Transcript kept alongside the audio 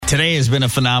Today has been a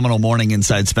phenomenal morning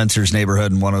inside Spencer's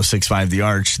neighborhood in 106.5 The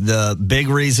Arch. The big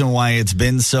reason why it's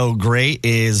been so great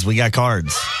is we got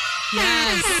cards.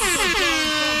 Yes.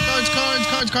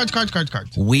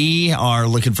 Cards. We are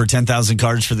looking for 10,000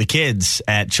 cards for the kids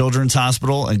at Children's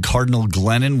Hospital and Cardinal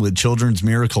Glennon with Children's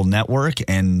Miracle Network,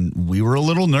 and we were a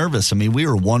little nervous. I mean, we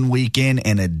were 1 week in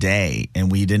and a day, and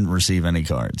we didn't receive any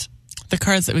cards. The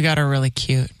cards that we got are really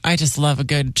cute. I just love a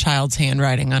good child's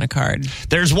handwriting on a card.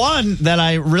 There's one that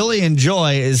I really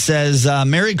enjoy. It says,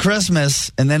 Merry Christmas,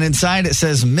 and then inside it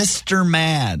says, Mr.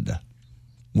 Mad.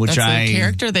 Which That's a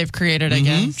character they've created, I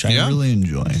guess. Which I really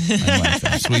enjoy. I like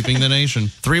that. Sweeping the nation.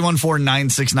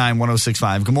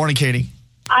 314-969-1065. Good morning, Katie.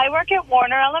 I work at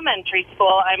Warner Elementary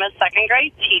School. I'm a second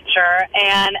grade teacher,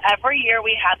 and every year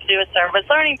we have to do a service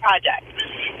learning project.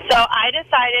 So I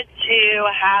decided to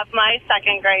have my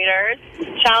second graders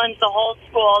challenge the whole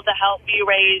school to help you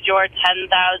raise your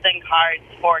 10,000 cards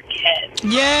for kids.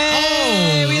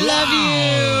 Yay! We love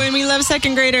you, and we love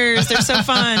second graders. They're so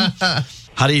fun.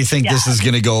 How do you think this is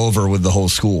going to go over with the whole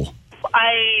school?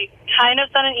 I kind of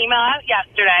sent an email out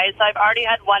yesterday, so I've already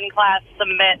had one class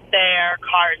submit their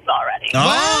cards already.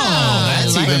 Oh,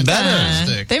 that's even better.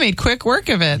 Fantastic. They made quick work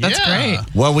of it. That's great.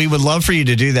 Well, we would love for you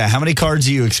to do that. How many cards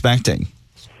are you expecting?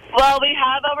 Well, we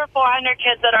have over 400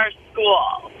 kids at our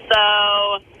school,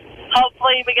 so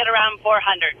hopefully we get around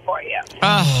 400 for you.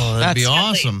 Oh, That'd be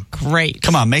that's awesome. great.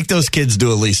 Come on, make those kids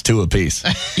do at least 2 apiece.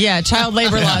 Yeah, child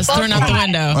labor laws thrown out the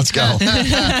window. Let's go.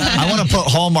 I want to put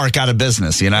Hallmark out of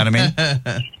business, you know what I mean?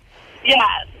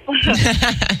 Yes.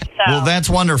 Well, that's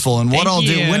wonderful. And what Thank I'll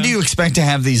do, you. when do you expect to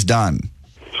have these done?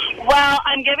 Well,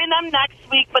 I'm giving them next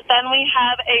week, but then we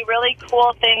have a really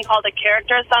cool thing called a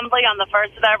character assembly on the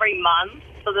 1st of every month.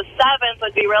 So the 7th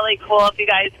would be really cool if you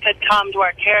guys could come to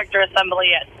our character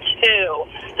assembly at 2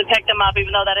 to pick them up,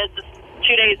 even though that is just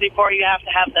 2 days before you have to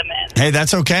have them in. Hey,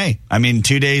 that's okay. I mean,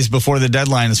 2 days before the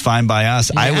deadline is fine by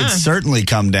us. I would certainly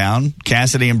come down.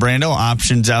 Cassidy and Brando,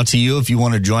 options out to you if you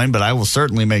want to join, but I will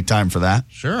certainly make time for that.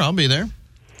 Sure, I'll be there. And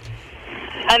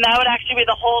that would actually be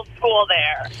the whole school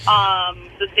there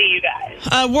to see you guys.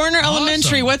 Warner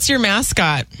Elementary, what's your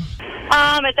mascot?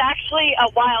 It's actually a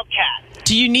wildcat.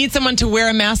 Do you need someone to wear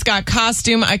a mascot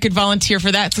costume? I could volunteer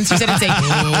for that. Since you said it's a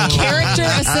character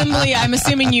assembly, I'm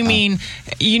assuming you mean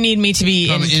you need me to be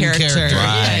in character.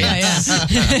 Right. Yeah.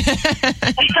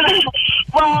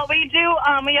 Well, we do.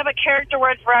 We have a character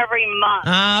word for every month.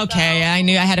 Okay, I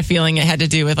knew. I had a feeling it had to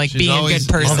do with being always- a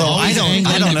good person. Although I don't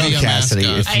know, be a Cassidy.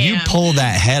 mascot. If you pull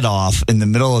that head off in the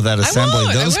middle of that assembly,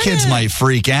 won't. those kids might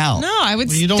freak out. No, I would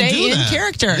You don't stay do in that.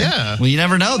 character. Yeah. Well, you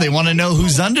never know. They want to know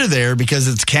who's under there because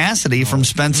it's Cassidy from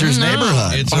Spencer's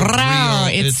neighborhood. It's a Wow,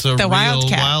 real, it's a the real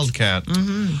wildcat. wildcat.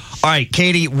 All right,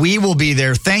 Katie, we will be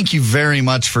there. Thank you very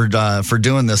much for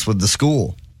doing this with the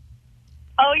school.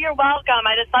 Oh, you're welcome.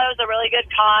 I just thought it was a really good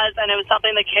cause, and it was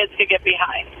something the kids could get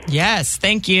behind. Yes,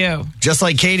 thank you. Just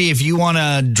like Katie, if you want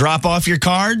to drop off your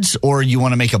cards or you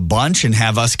want to make a bunch and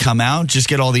have us come out, just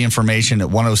get all the information at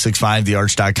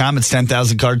 1065thearch.com. It's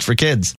 10,000 cards for kids.